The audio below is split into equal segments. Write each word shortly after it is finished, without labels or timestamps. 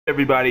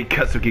Everybody,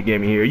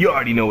 Custom-Kit-Gamin here. You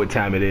already know what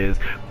time it is.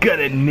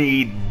 Gonna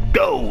need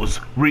those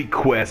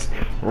requests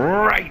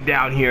right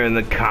down here in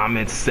the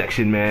comments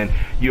section, man.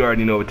 You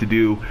already know what to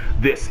do.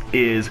 This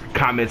is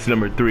comments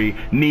number 3.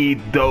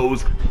 Need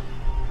those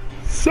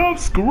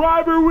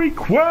subscriber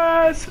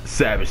requests.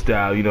 Savage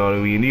style, you know what I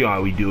mean? You know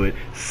how we do it.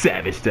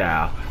 Savage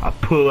style. I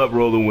pull up,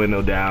 roll the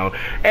window down.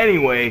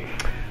 Anyway,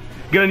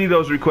 gonna need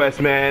those requests,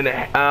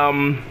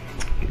 man.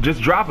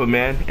 Just drop them,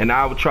 man, and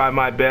I will try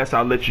my best.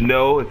 I'll let you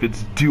know if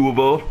it's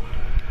doable,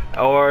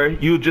 or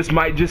you just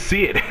might just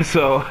see it.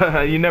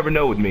 So you never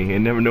know with me,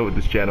 and never know with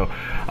this channel.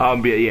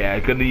 But yeah,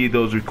 gonna need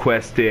those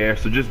requests there.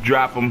 So just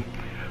drop them,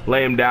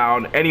 lay them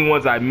down. Any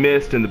ones I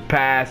missed in the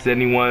past,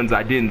 any ones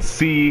I didn't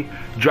see,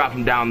 drop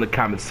them down in the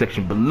comment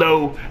section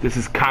below. This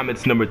is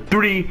comments number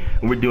 3,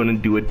 and we're doing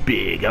do it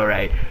big. All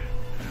right.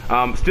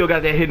 Still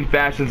got that hidden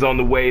fashions on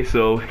the way,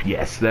 so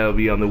yes, that'll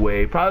be on the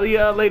way. Probably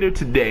later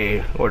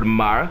today or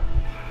tomorrow.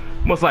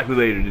 Most likely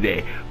later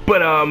today.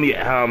 But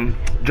yeah,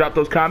 drop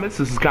those comments.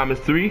 This is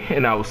comments 3,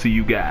 and I will see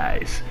you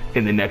guys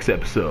in the next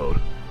episode.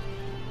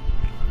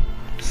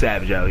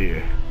 Savage out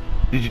here.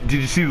 Did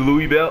you see the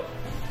Louis belt?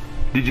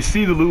 Did you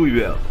see the Louis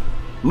belt?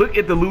 Look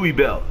at the Louis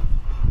belt.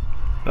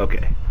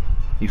 Okay,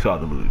 you saw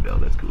the Louis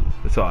belt. That's cool.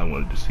 That's all I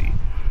wanted to see.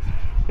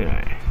 All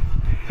right.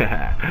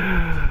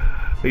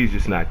 He's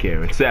just not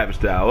caring. Savage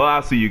style. Well,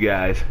 I'll see you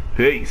guys.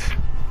 Peace.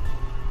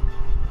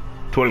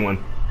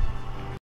 21.